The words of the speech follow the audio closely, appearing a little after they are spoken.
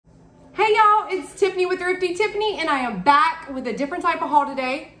it's Tiffany with Thrifty Tiffany, and I am back with a different type of haul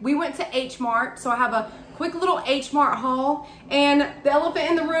today. We went to Hmart, so I have a quick little Hmart haul, and the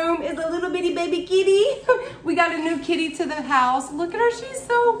elephant in the room is a little bitty baby kitty. We got a new kitty to the house. Look at her, she's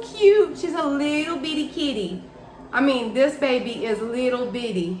so cute. She's a little bitty kitty. I mean, this baby is little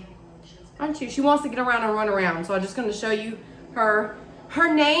bitty. Aren't you? She wants to get around and run around, so I'm just gonna show you her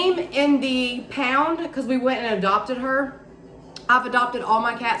name in the pound, because we went and adopted her. I've adopted all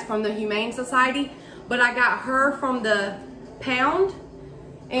my cats from the Humane Society, but I got her from the pound,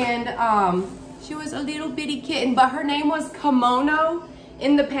 and she was a little bitty kitten, but her name was Kimono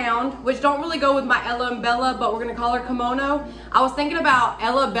in the pound, which don't really go with my Ella and Bella, but we're gonna call her Kimono. I was thinking about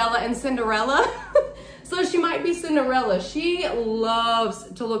Ella, Bella, and Cinderella, so she might be Cinderella. She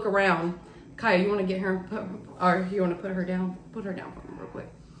loves to look around. Kaya, you wanna get her, or you wanna put her down? Put her down for me real quick.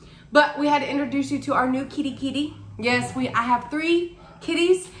 But we had to introduce you to our new kitty. Yes, I have 3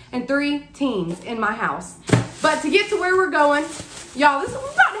 kitties and 3 teens in my house. But to get to where we're going, y'all, we're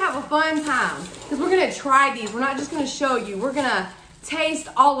about to have a fun time, because we're gonna try these. We're not just gonna show you, we're gonna taste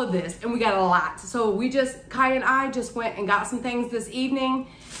all of this, and we got a lot. So Kaya and I just went and got some things this evening.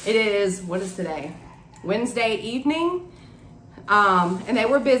 It is, what is today? Wednesday evening. And they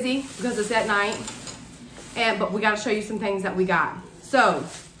were busy because it's at night. But we gotta show you some things that we got. So,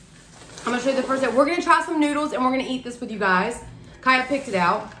 I'm gonna show you the first thing. We're gonna try some noodles and we're gonna eat this with you guys. Kaya picked it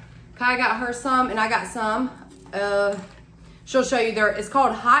out. Kaya got her some and I got some. She'll show you there. It's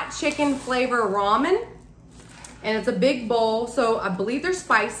called hot chicken flavor ramen. And it's a big bowl, so I believe they're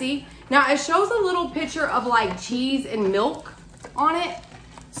spicy. Now it shows a little picture of like cheese and milk on it.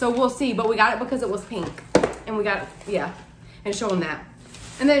 So we'll see, but we got it because it was pink. And we got it, yeah, and showing that.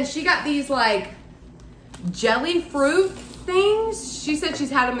 And then she got these like jelly fruit things. She said she's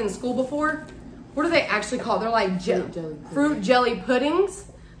had them in school before. What are they actually called? They're like fruit jelly puddings.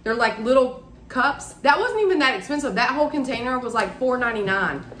 They're like little cups. That wasn't even that expensive. That whole container was like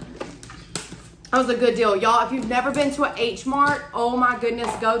 $4.99. That was a good deal. Y'all, if you've never been to a Hmart, oh my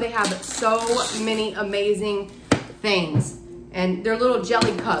goodness, go. They have so many amazing things. And they're little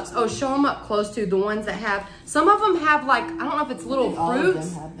jelly cups. Oh, show them up close to the ones that have, some of them have like, I don't know if it's little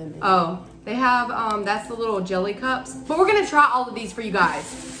fruits. Oh, they have, that's the little jelly cups. But we're gonna try all of these for you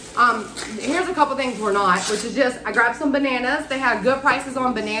guys. Here's a couple things we're not, which is just, I grabbed some bananas. They have good prices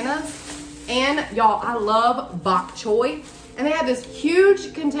on bananas. And y'all, I love bok choy. And they have this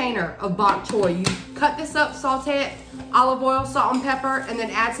huge container of bok choy. You cut this up, saute it, olive oil, salt and pepper, and then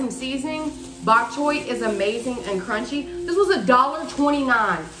add some seasoning. Bok choy is amazing and crunchy. This was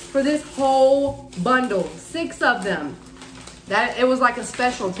 $1.29 for this whole bundle, 6 of them. It was like a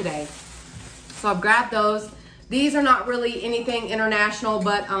special today. So I've grabbed those. These are not really anything international,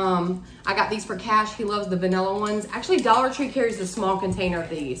 but I got these for Cash. He loves the vanilla ones. Actually, Dollar Tree carries a small container of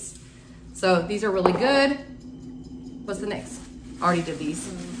these. So these are really good. What's the next? Already did these.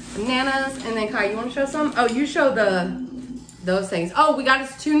 Bananas, and then Kai, you want to show some? Oh, you show those things. Oh, we got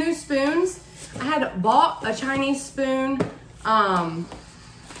us 2 new spoons. I had bought a Chinese spoon,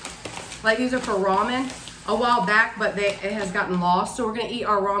 like these are for ramen, a while back, but it has gotten lost. So we're gonna eat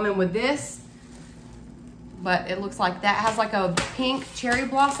our ramen with this. But it looks like that has like a pink cherry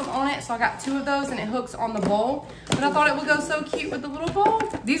blossom on it. So I got 2 of those and it hooks on the bowl. But I thought it would go so cute with the little bowl.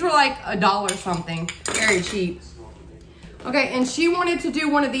 These were like $1 something, very cheap. Okay, and she wanted to do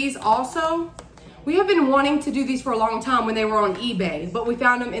one of these also. We have been wanting to do these for a long time when they were on eBay, but we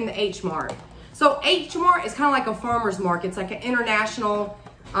found them in the Hmart. So Hmart is kind of like a farmer's market. It's like an international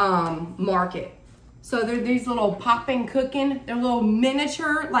market. So they're these little popping cooking. They're little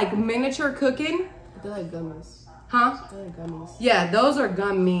miniature cooking. They're like gummies. Huh? They're like gummies. Yeah, those are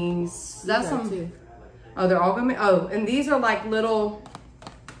gummies. That's some. Too. Oh, they're all gummies. Oh, and these are like little.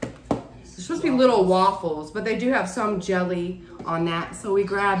 They're supposed to be little waffles, but they do have some jelly on that. So we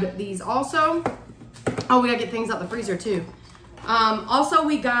grabbed these also. Oh, we gotta get things out the freezer too. Also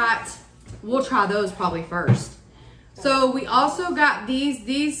we got, we'll try those probably first. So we also got these.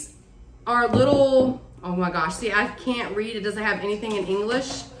 These are little, oh my gosh, see, I can't read. It doesn't have anything in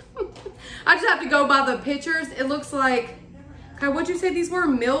English. I just have to go by the pictures. It looks like, okay, what'd you say these were?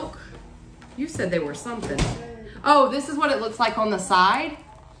 Milk? You said they were something. Oh, this is what it looks like on the side.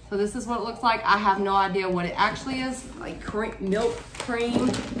 So this is what it looks like. I have no idea what it actually is. Like milk cream.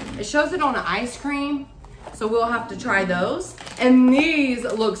 It shows it on an ice cream. So we'll have to try those. And these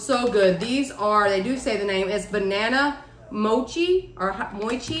look so good. These are, they do say the name, it's banana mochi or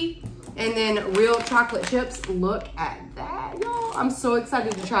mochi. And then real chocolate chips. Look at that, y'all. I'm so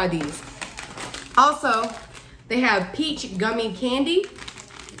excited to try these. Also, they have peach gummy candy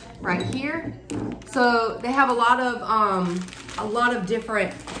right here. So they have a lot of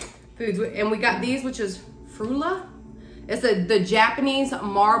different foods. And we got these, which is Frula. It's the Japanese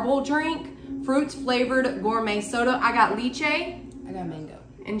marble drink, fruits flavored gourmet soda. I got lychee. I got mango.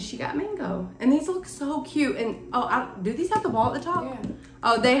 And she got mango. And these look so cute. And do these have the ball at the top? Yeah.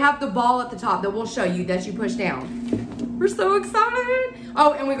 Oh, they have the ball at the top that we'll show you that you push down. We're so excited.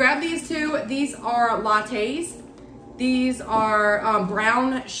 Oh, and we grabbed these too. These are lattes. These are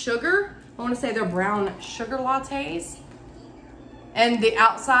brown sugar. I want to say they're brown sugar lattes. And the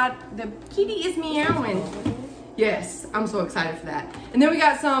outside, the kitty is meowing. Yes, I'm so excited for that. And then we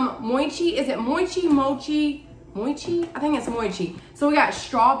got some mochi. Is it mochi? I think it's mochi. So we got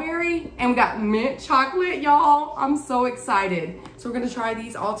strawberry and we got mint chocolate, y'all. I'm so excited. So we're gonna try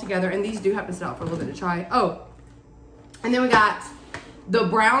these all together, and these do have to sit out for a little bit to try. Oh, and then we got the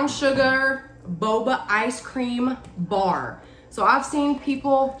brown sugar boba ice cream bar. So I've seen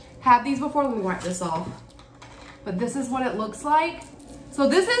people have these before. Let me wipe this off. But this is what it looks like. So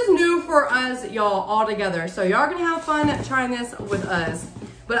this is new for us, y'all, all together. So y'all are gonna have fun trying this with us.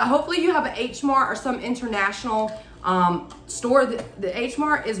 But hopefully you have an Hmart or some international store. The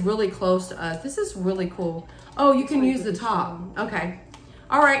Hmart is really close to us. This is really cool. Oh, you can use the top. Okay.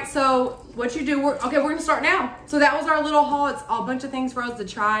 All right, so what you do, we're gonna start now. So that was our little haul. It's a bunch of things for us to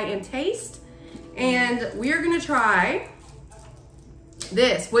try and taste. And we are gonna try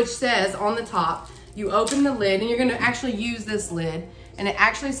this, which says on the top, you open the lid and you're gonna actually use this lid, and it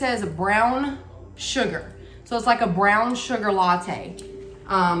actually says brown sugar. So it's like a brown sugar latte.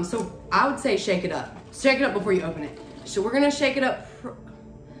 So I would say shake it up. Shake it up before you open it. So we're gonna shake it up.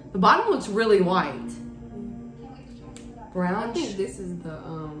 The bottom looks really white. Brown. I think this is the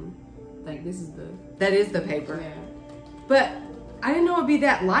That is the paper. Yeah. But I didn't know it'd be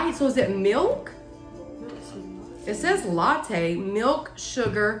that light. So is it milk? It says latte, milk,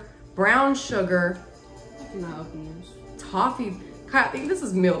 sugar, brown sugar, toffee. I think this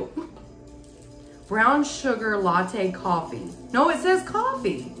is milk. Brown sugar latte coffee. No, it says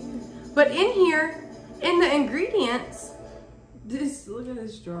coffee. But in here, in the ingredients, look at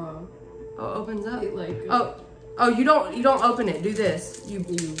this straw. oh, it opens up. It like oh, you don't open it. Do this.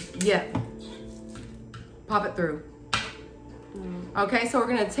 Yeah. Pop it through. Okay, so we're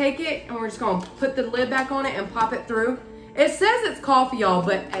gonna take it and we're just gonna put the lid back on it and pop it through. It says it's coffee, y'all,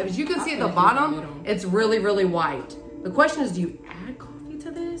 but as you can see at the bottom, it's really, really white. The question is, do you add coffee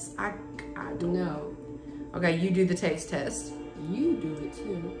to this? I don't know. Okay, you do the taste test. You do it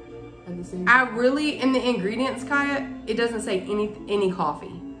too at the same time. In the ingredients, Kaya, it doesn't say any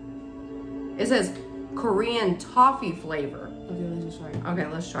coffee. It says Korean toffee flavor. Okay, let's just try it. Okay,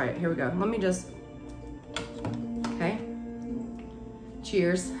 let's try it. Here we go. Let me just, okay.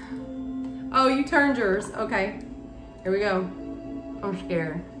 Cheers. Oh, you turned yours. Okay. Here we go. I'm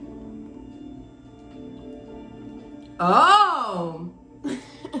scared. Oh!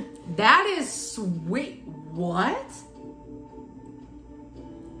 That is sweet. What?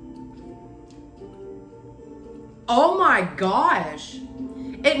 Oh my gosh.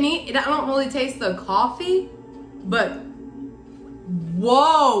 I don't really taste the coffee, but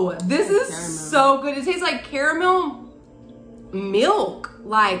whoa, this is so good. It tastes like caramel milk.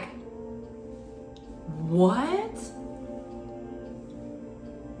 Like, what?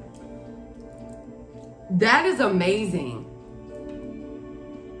 That is amazing.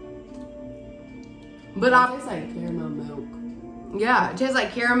 But it tastes like caramel milk. Yeah, it tastes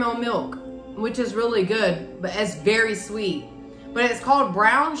like caramel milk, which is really good, but it's very sweet. But it's called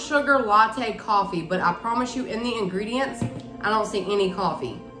brown sugar latte coffee, but I promise you in the ingredients, I don't see any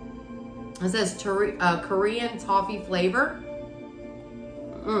coffee. It says Korean toffee flavor.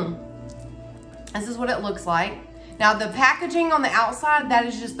 This is what it looks like. Now the packaging on the outside, that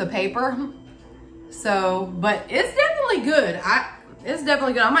is just the paper. So, but it's definitely good. It's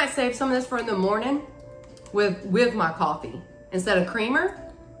definitely good. I might save some of this for in the morning with my coffee instead of creamer.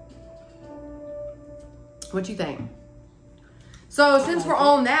 What you think? So since we're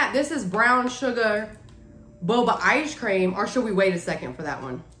on that, this is brown sugar boba ice cream, or should we wait a second for that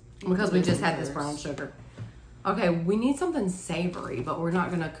one? Because we just had this brown sugar. Okay, we need something savory, but we're not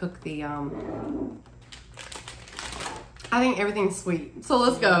gonna cook the, I think everything's sweet. So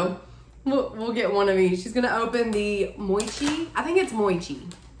let's go. We'll get one of each. She's gonna open the mochi. I think it's mochi.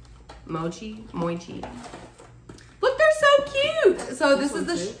 Mochi. Look, they're so cute. So this is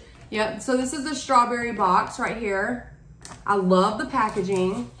the, so this is the strawberry box right here. I love the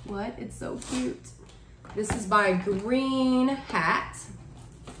packaging. What? It's so cute. This is by Green Hat.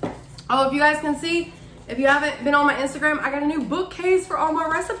 Oh, if you guys can see, if you haven't been on my Instagram, I got a new bookcase for all my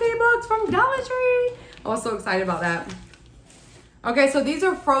recipe books from Dollar Tree. I was so excited about that. Okay, so these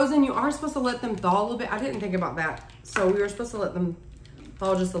are frozen. You are supposed to let them thaw a little bit. I didn't think about that. So we were supposed to let them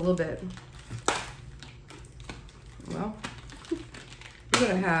fall just a little bit. Well, we're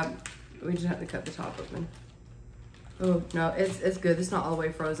gonna have, we just have to cut the top open. Oh, no, it's good. It's not all the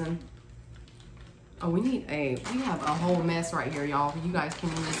way frozen. Oh, we have a whole mess right here, y'all. You guys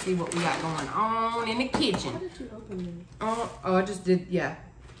can't even see what we got going on in the kitchen. How did you open it? Oh, I just did, yeah.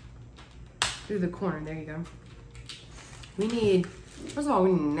 Through the corner, there you go. We need, first of all,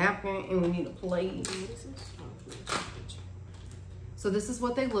 we need a napkin and we need a plate. What is this? So this is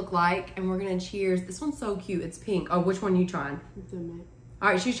what they look like, and we're gonna cheers. This one's so cute, it's pink. Oh, which one are you trying? The mint. All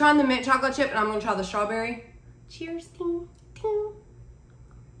right, she's trying the mint chocolate chip, and I'm gonna try the strawberry. Cheers, ting, ting.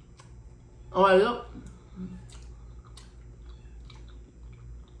 Oh, look.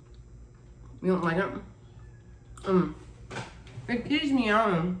 You don't like it? It keeps me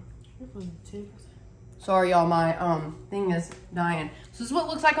on. Sorry, y'all, my thing is dying. So this is what it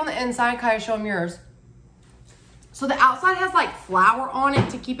looks like on the inside. Kaya, show them yours. So the outside has like flour on it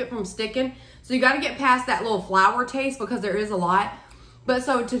to keep it from sticking. So you got to get past that little flour taste because there is a lot. But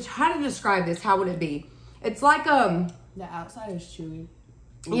so to try to describe this, how would it be? It's like the outside is chewy.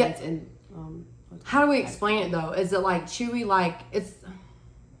 Yeah. It's in, how do we explain it though? Is it like chewy, like it's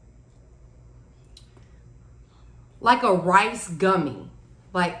like a rice gummy?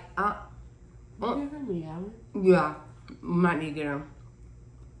 Like you heard me, Alan? yeah, might need to get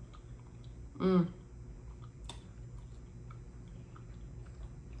them.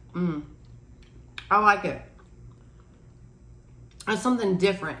 I like it. It's something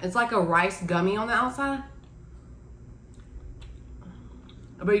different. It's like a rice gummy on the outside.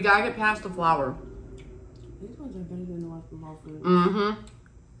 But you gotta get past the flour. These ones are better than the ones from Whole Foods.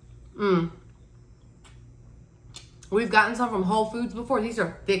 We've gotten some from Whole Foods before. These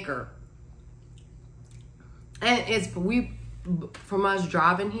are thicker. And from us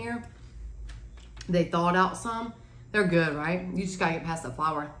driving here, they thawed out some. They're good, right? You just gotta get past the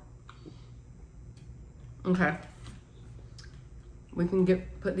flour. Okay. We can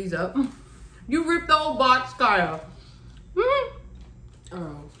put these up. You ripped the whole box, Kaya.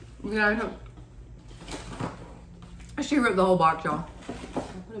 Oh. Yeah, she ripped the whole box, y'all. I'll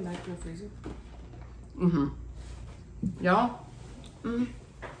put it back in the freezer. Y'all.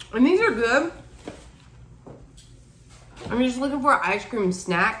 And these are good. I'm just looking for an ice cream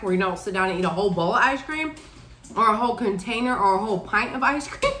snack where you don't sit down and eat a whole bowl of ice cream or a whole container or a whole pint of ice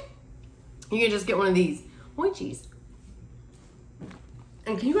cream. You can just get one of these. Boy, cheese.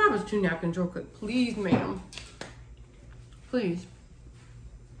 And can you grab us 2 napkins real quick? Please, ma'am. Please.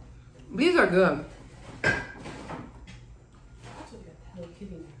 These are good.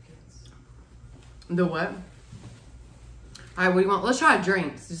 The what? All right, what do you want? Let's try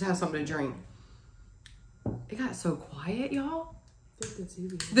drinks. Just have something to drink. It got so quiet, y'all.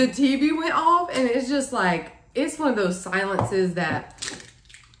 The TV went off, and it's just like, it's one of those silences that,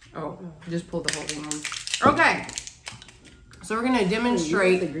 oh, just pulled the whole thing on. Okay. So we're going to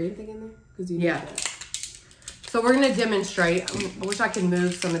demonstrate. You the green thing in there? 'Cause you yeah. So we're going to demonstrate. I wish I could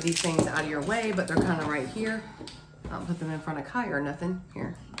move some of these things out of your way, but they're kind of right here. I don't put them in front of Kaya or nothing.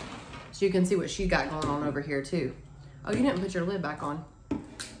 Here. So you can see what she got going on over here too. Oh, you didn't put your lid back on.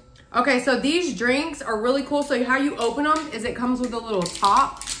 Okay, so these drinks are really cool. So how you open them is it comes with a little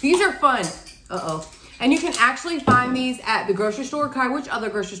top. These are fun. Uh-oh. And you can actually find these at the grocery store. Kai, which other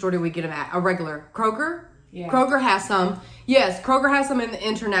grocery store did we get them at? A regular Kroger? Yeah. Kroger has some. Yes, Kroger has some in the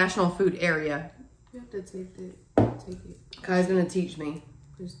international food area. You have to take it. Kai's gonna teach me.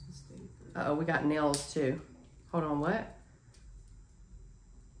 There's this thing. Uh-oh, we got nails too. Hold on, what?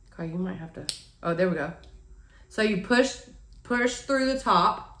 Kai, you might have to. Oh, there we go. So you push through the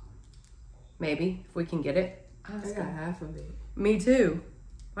top. Maybe, if we can get it. I got half of it. Me too.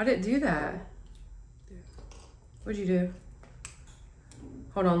 Why did it do that? What'd you do?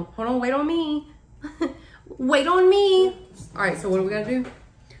 Hold on, wait on me. Wait on me. All right, so what do we gotta do?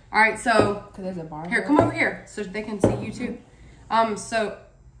 All right, so there's a bar here, come over here so they can see you too. So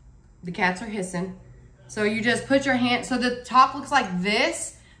the cats are hissing. So you just put your hand, so the top looks like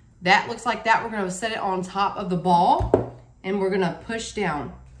this. That looks like that. We're gonna set it on top of the ball and we're gonna push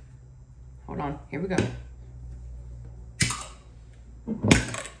down. Hold on, here we go.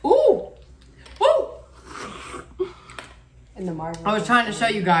 Ooh, woo! And the marble. I was trying to show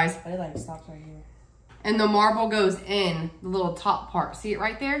you guys. But it like stops right here. And the marble goes in the little top part. See it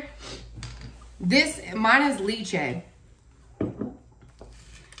right there? Mine is lychee. I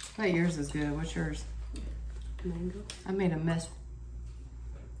bet yours is good. What's yours? Mango. I made a mess.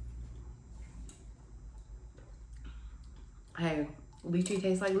 Hey, lychee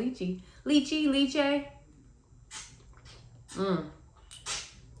tastes like lychee. Lychee.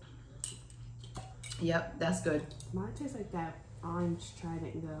 Yep, that's good. Mine tastes like that orange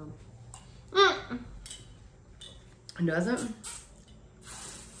Trident go. It doesn't.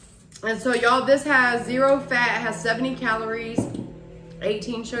 And so y'all, this has 0 fat, it has 70 calories,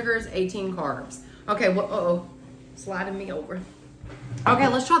 18 sugars, 18 carbs. Okay, well, uh-oh, sliding me over. Okay,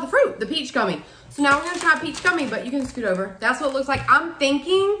 let's try the fruit, the peach gummy. So now we're gonna try peach gummy, but you can scoot over. That's what it looks like. I'm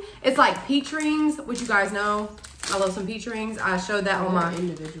thinking it's like peach rings, which you guys know. I love some peach rings. I showed that on my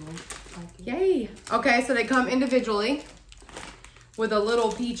individual. Yay. Okay, so they come individually with a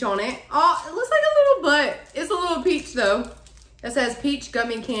little peach on it. Oh, it looks like a little butt. It's a little peach though. It says peach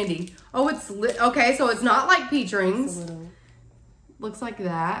gummy candy. Oh, it's lit. Okay, so it's not like peach rings. Looks like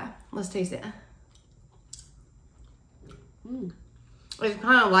that. Let's taste it. It's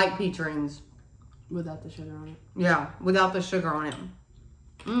kind of like peach rings. Without the sugar on it. Yeah, without the sugar on it.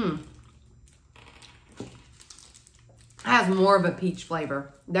 It has more of a peach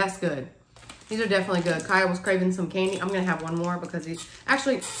flavor. That's good. These are definitely good. Kaya was craving some candy. I'm going to have one more because he's...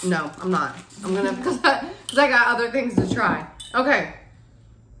 Actually, no, I'm not. I'm going to... Because I got other things to try. Okay.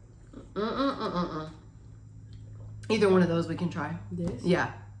 Either one of those we can try. This?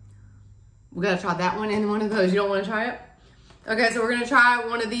 Yeah. We got to try that one and one of those. You don't want to try it? Okay, so we're going to try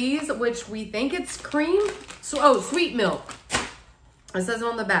one of these, which we think it's cream. So, oh, sweet milk. It says it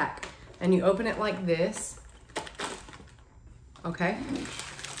on the back. And you open it like this. Okay.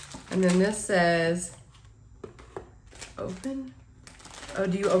 And then this says, open. Oh,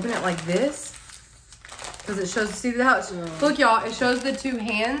 do you open it like this? Because it shows, see how it's, look y'all, it shows the two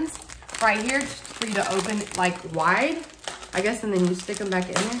hands right here just for you to open like wide. I guess, and then you stick them back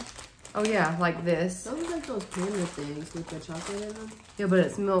in there. Oh yeah, like this. Those are like those panda things with the chocolate in them. Yeah, but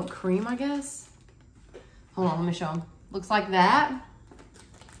it's milk cream, I guess. Hold on, let me show them. Looks like that.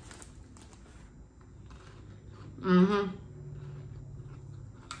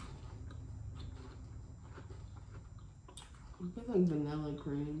 It's like vanilla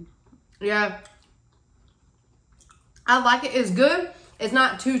cream. Yeah. I like it. It's good. It's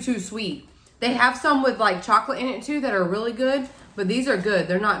not too sweet. They have some with like chocolate in it too that are really good, but these are good.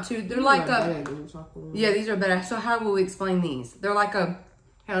 They're not too, they're like a, yeah, these are better. So how will we explain these? They're like a,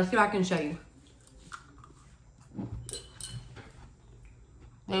 here, let's see if I can show you.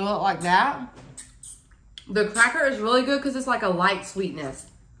 They look like that. The cracker is really good because it's like a light sweetness.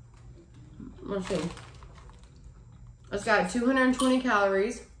 Let's see. It's got 220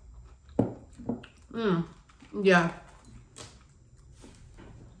 calories. Yeah.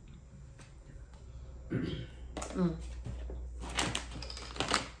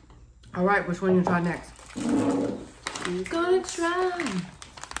 All right, which one you try next? I'm gonna try.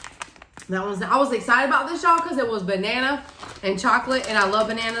 That one's, I was excited about this, y'all, because it was banana and chocolate, and I love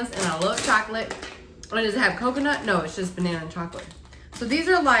bananas and I love chocolate. And does it have coconut? No, it's just banana and chocolate. So these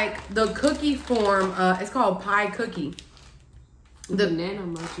are like the cookie form. It's called pie cookie. The banana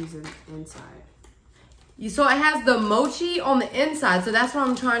mochi's inside. So it has the mochi on the inside. So that's what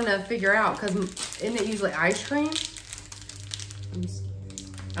I'm trying to figure out. Because isn't it usually ice cream? I'm scared.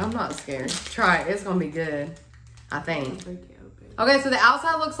 I'm not scared. Try it. It's going to be good. I think. Break it open. Okay, so the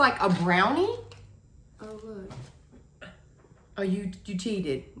outside looks like a brownie. Oh, look. Oh, you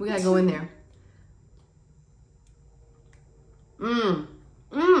cheated. We got to go in there.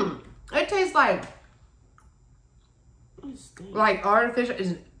 It tastes like artificial.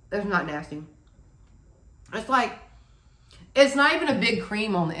 It's not nasty. It's like, it's not even a big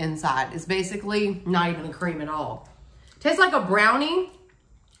cream on the inside. It's basically not even a cream at all. Tastes like a brownie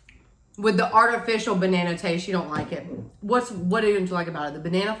with the artificial banana taste. You don't like it. What didn't you like about it? The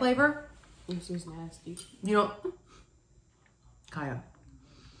banana flavor? It's just nasty. You don't? Kaya.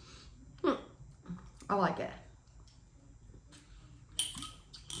 I like it.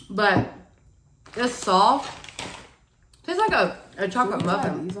 But it's soft. Tastes like a chocolate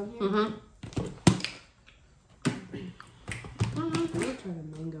muffin. I'm gonna try the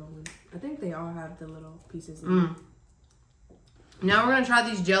mango one. I think they all have the little pieces in them. Now we're gonna try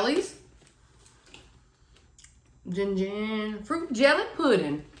these jellies. Fruit jelly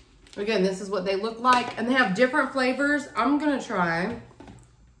pudding. Again, this is what they look like, and they have different flavors. I'm gonna try.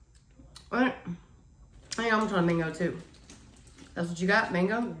 I think I'm gonna try mango too. That's what you got,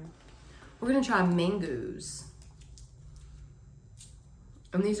 mango? Yeah. We're gonna try mangoes.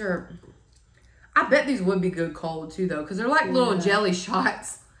 And these are, I bet these would be good cold too though, because they're like little jelly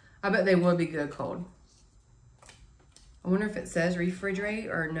shots. I bet they would be good cold. I wonder if it says refrigerate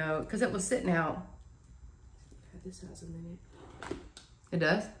or no, because it was sitting out. This has a minute. It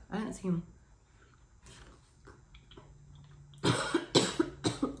does? I didn't see them.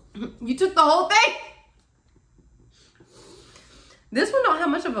 You took the whole thing? This one don't have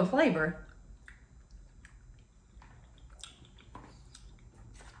much of a flavor.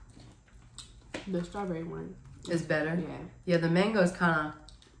 The strawberry one is better. Yeah. Yeah, the mango is kind of.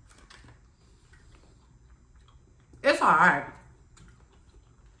 It's alright.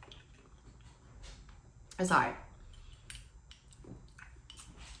 It's alright.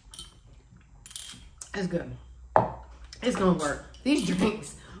 It's good. It's gonna work. These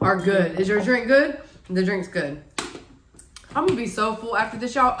drinks are good. Is your drink good? The drink's good. I'm gonna be so full after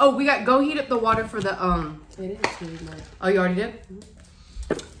this, y'all. Oh, we got, go heat up the water for the, It is sweet, but... Oh, you already did?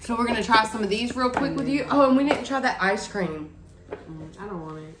 So we're gonna try some of these real quick with you. Oh, and we didn't try that ice cream. I don't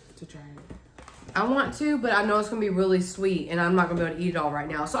want it to try it. I want to, but I know it's gonna be really sweet and I'm not gonna be able to eat it all right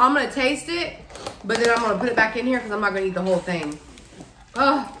now. So I'm gonna taste it, but then I'm gonna put it back in here because I'm not gonna eat the whole thing.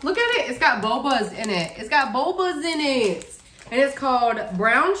 Look at it. It's got bobas in it. It's got bobas in it. And it's called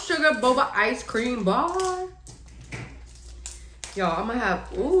Brown Sugar Boba Ice Cream Bar. Y'all, I'm gonna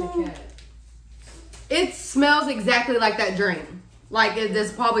have, ooh. It smells exactly like that drink. Like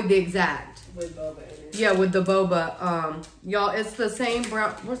it's probably the exact. With boba in it. Yeah, with the boba. Y'all, it's the same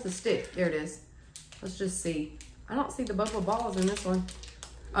brown, where's the stick? There it is. Let's just see. I don't see the boba balls in this one.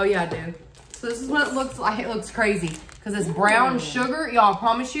 Oh yeah, I do. So this is what it looks like. It looks crazy. Because it's brown sugar. Y'all, I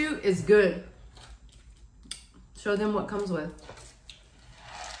promise you, it's good. Show them what comes with.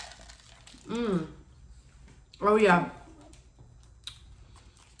 Mmm. Oh yeah.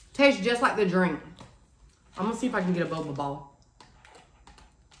 Tastes just like the drink. I'm gonna see if I can get a boba ball.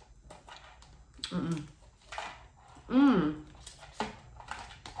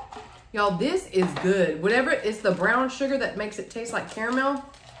 Y'all, this is good. Whatever, it's the brown sugar that makes it taste like caramel.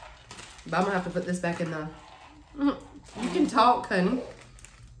 But I'm gonna have to put this back in the... You can talk, honey.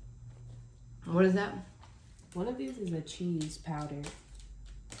 What is that? One of these is a cheese powder.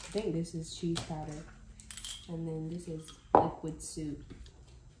 I think this is cheese powder. And then this is liquid soup.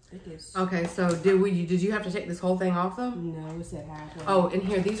 I think it's... Okay, so did you have to take this whole thing off though? No, it said halfway. Oh, and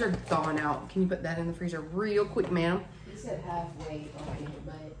here, these are thawing out. Can you put that in the freezer real quick, ma'am? It said halfway on it,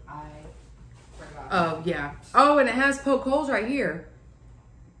 but I forgot. Oh, yeah. Oh, and it has poke holes right here.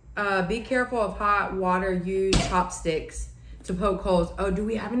 Be careful of hot water. Use chopsticks to poke holes. Oh, do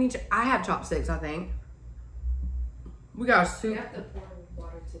we have any? I have chopsticks, I think. We got a soup. You have to pour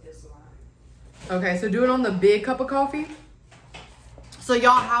water to this line. Okay, so do it on the big cup of coffee. So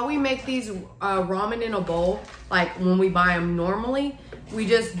y'all, how we make these ramen in a bowl, like when we buy them normally, we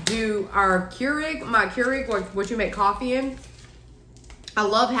just do our Keurig, my Keurig, what you make coffee in. I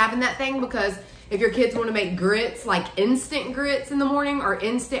love having that thing because if your kids want to make grits, like instant grits in the morning or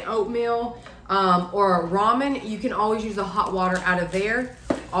instant oatmeal or ramen, you can always use the hot water out of there.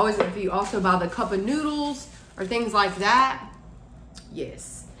 Always, if you also buy the cup of noodles or things like that.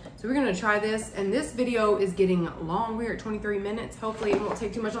 Yes. So we're going to try this. And this video is getting long. We're at 23 minutes. Hopefully it won't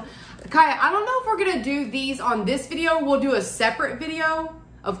take too much long. Kaya, I don't know if we're going to do these on this video. We'll do a separate video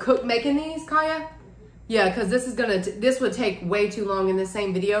of making these, Kaya. Yeah, because this would take way too long in the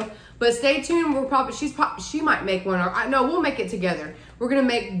same video. But stay tuned. She might make one, or no, we'll make it together. We're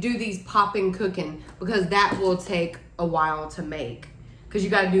gonna do these popping cooking because that will take a while to make. Because you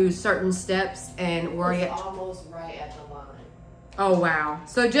got to do certain steps, and we're already almost right at the line. Oh wow!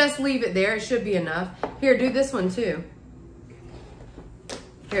 So just leave it there. It should be enough. Here, do this one too.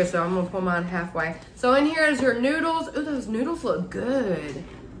 Here, so I'm gonna pull mine halfway. So in here is your noodles. Ooh, those noodles look good.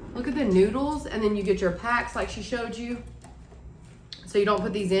 Look at the noodles, and then you get your packs like she showed you. So you don't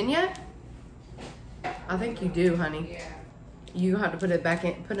put these in yet? I think you do, honey. Yeah. You have to put it back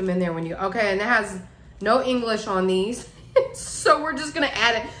in, put them in there when you, okay, and it has no English on these. So we're just gonna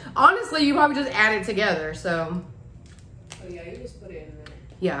add it. Honestly, you probably just add it together, so. Oh yeah, you just put it in there.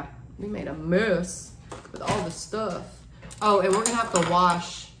 Yeah, we made a mess with all the stuff. Oh, and we're gonna have to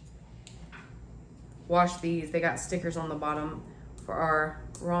wash these. They got stickers on the bottom for our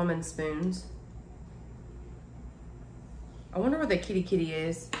ramen spoons. I wonder where the kitty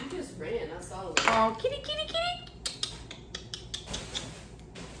is. You just ran, I saw it. Oh, kitty. Kitty.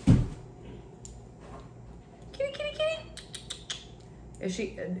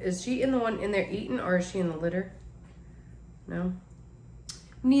 Is she in the one in there eating, or is she in the litter? No.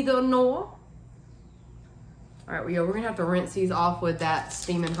 Neither nor. All right, we're gonna have to rinse these off with that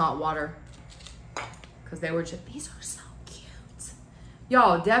steaming hot water because these are so cute.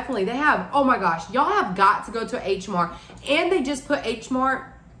 Y'all, definitely, they have, oh my gosh, y'all have got to go to Hmart, and they just put Hmart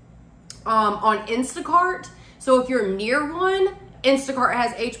on Instacart. So if you're near one, Instacart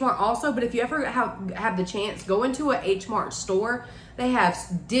has Hmart also, but if you ever have the chance, go into a Hmart store. They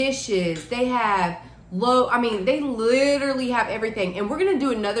have dishes, they have they literally have everything. And we're gonna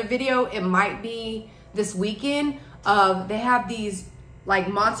do another video, it might be this weekend, they have these like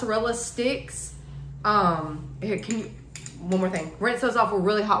mozzarella sticks. Here, one more thing. Rinse those off with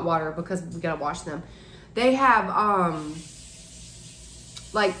really hot water because we gotta wash them. They have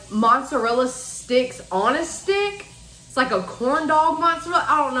like mozzarella sticks on a stick. It's like a corn dog mozzarella.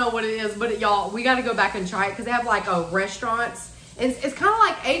 I don't know what it is, but y'all, we gotta go back and try it because they have like a restaurants. It's kind of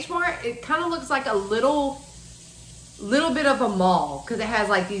like H-Mart. It kind of looks like a little bit of a mall because it has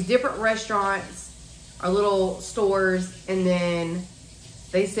like these different restaurants or little stores, and then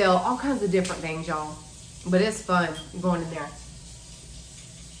they sell all kinds of different things, y'all. But it's fun going in there.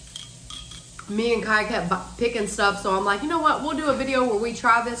 Me and Kai kept picking stuff, so I'm like, you know what? We'll do a video where we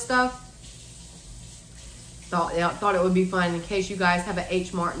try this stuff. Thought it would be fun in case you guys have an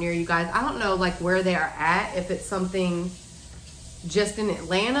H-Mart near you guys. I don't know like where they are at, if it's something just in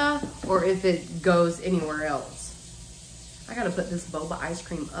Atlanta or if it goes anywhere else. I gotta put this boba ice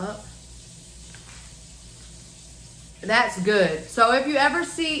cream up. That's good. So if you ever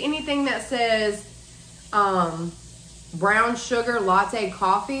see anything that says brown sugar latte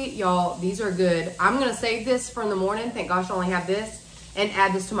coffee, y'all, these are good. I'm gonna save this for in the morning. Thank gosh I only have this, and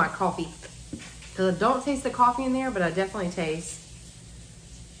add this to my coffee. Because I don't taste the coffee in there, but I definitely taste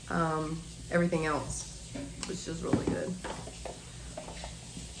everything else, which is really good.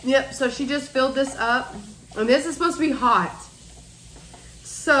 Yep, so she just filled this up. And this is supposed to be hot.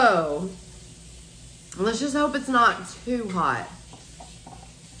 So, let's just hope it's not too hot.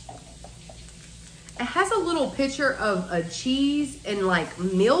 It has a little picture of a cheese and like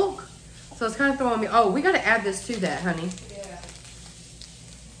milk. So it's kind of throwing me. Oh, we got to add this to that, honey. Yeah.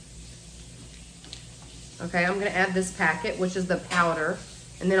 Okay, I'm going to add this packet, which is the powder.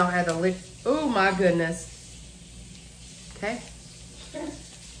 And then I'll add the liquid. Oh my goodness. Okay.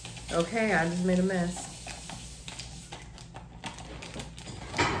 Okay, I just made a mess.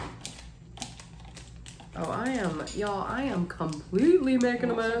 Oh, y'all, I am completely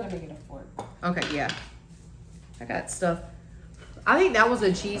making a mess. I'm gonna get a fork. Okay, yeah. I got stuff. I think that was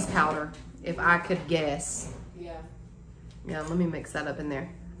a cheese powder, if I could guess. Yeah. Yeah, let me mix that up in there.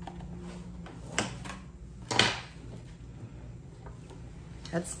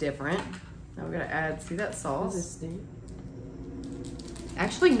 That's different. Now we're gonna add, see that sauce? Does it stink?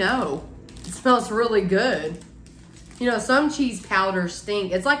 Actually, no. It smells really good. You know, some cheese powders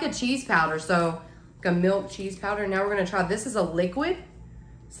stink. It's like a cheese powder, so like a milk cheese powder. Now we're gonna try, this is a liquid.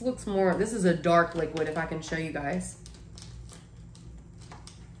 This looks more, this is a dark liquid if I can show you guys.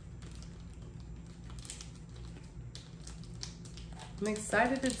 I'm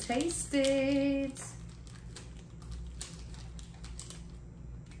excited to taste it.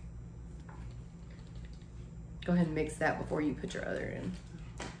 Go ahead and mix that before you put your other in.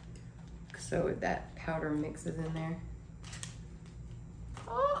 So that powder mixes in there.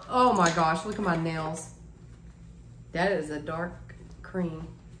 Oh my gosh, look at my nails. That is a dark cream.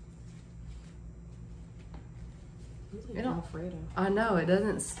 Alfredo. I know, it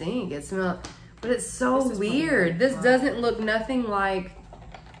doesn't stink. It smells, but it's so weird. This hot. doesn't look nothing like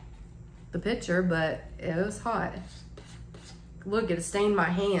the picture, but it was hot. Look, it stained my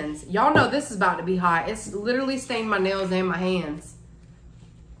hands. Y'all know this is about to be hot. It's literally stained my nails and my hands.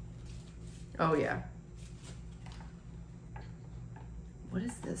 Oh yeah. What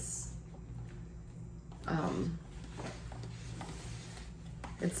is this?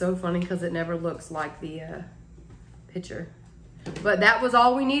 It's so funny because it never looks like the picture. But that was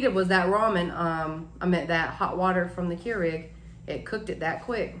all we needed, was that ramen. I meant that hot water from the Keurig. It cooked it that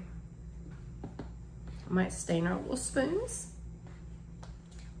quick. I might stain our little spoons.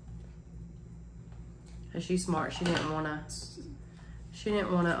 She's smart. She didn't wanna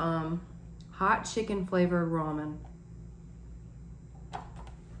hot chicken flavored ramen.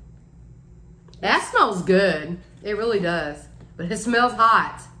 That smells good. It really does. But it smells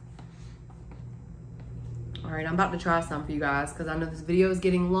hot. All right, I'm about to try some for you guys because I know this video is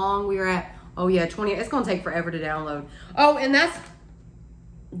getting long. We are at, oh yeah, 20. It's gonna take forever to download. Oh, and that's,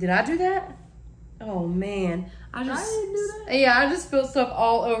 did I do that? Oh man, I didn't do that. Yeah, I just spilled stuff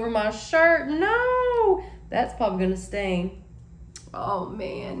all over my shirt. No, that's probably gonna stain. Oh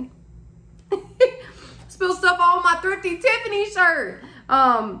man. Spilled stuff all on my Thrifty Tiffany shirt.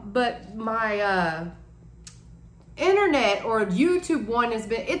 But my internet or YouTube one has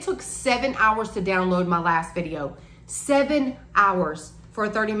been, it took 7 hours to download my last video. 7 hours for a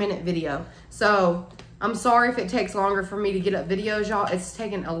 30-minute video. So I'm sorry if it takes longer for me to get up videos, y'all. It's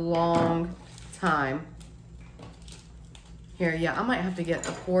taken a long time. Here, yeah, I might have to get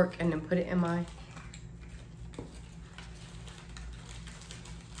a fork and then put it in my,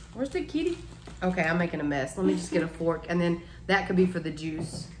 where's the kitty? Okay, I'm making a mess. Let me just get a fork, and then that could be for the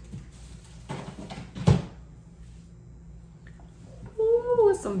juice.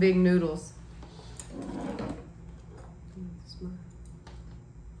 Ooh, some big noodles.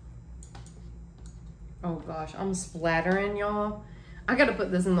 Oh gosh, I'm splattering, y'all. I gotta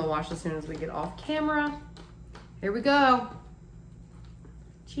put this in the wash as soon as we get off camera. Here we go.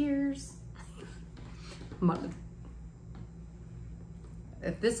 Cheers.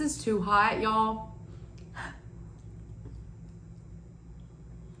 If this is too hot, y'all.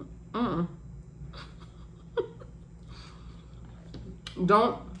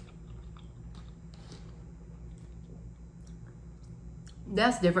 Don't.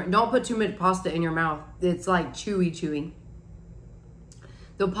 That's different. Don't put too much pasta in your mouth. It's like chewy.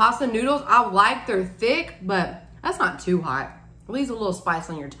 The pasta noodles, I like they're thick, but that's not too hot. It leaves a little spice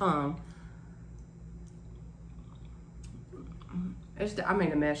on your tongue. I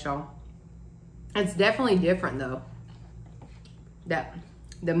made a mess, y'all. It's definitely different though. That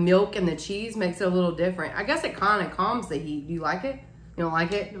the milk and the cheese makes it a little different. I guess it kind of calms the heat. Do you like it? You don't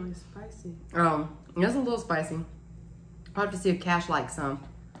like it? No, it's spicy. It's a little spicy. I'll have to see if Cash likes some.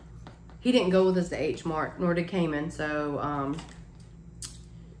 He didn't go with us to Hmart, nor did Cayman, so,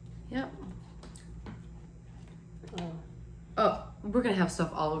 yep. Oh, we're gonna have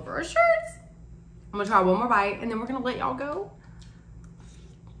stuff all over our shirts. I'm gonna try one more bite, and then we're gonna let y'all go.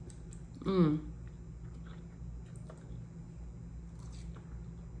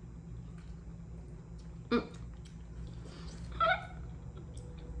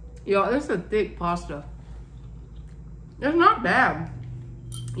 Y'all, this is a thick pasta. It's not bad.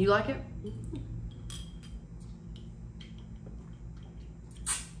 You like it?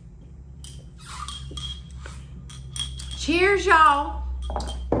 Cheers, y'all.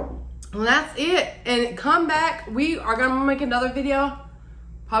 Well, that's it. And come back. We are going to make another video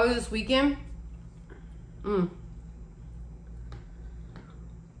probably this weekend. Of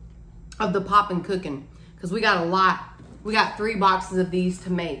the poppin' cooking. Because we got a lot. We got 3 boxes of these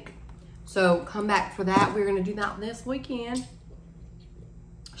to make. So come back for that. We're going to do that this weekend.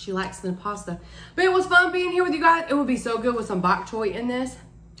 She likes the pasta. But it was fun being here with you guys. It would be so good with some bok choy in this.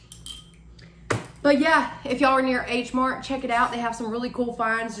 But yeah, if y'all are near Hmart, check it out. They have some really cool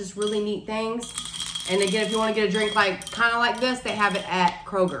finds, just really neat things. And again, if you want to get a drink kind of like this, they have it at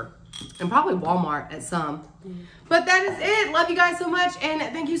Kroger. And probably Walmart at some. But that is it. Love you guys so much. And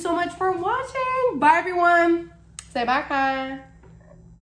thank you so much for watching. Bye, everyone. Say bye, Kai.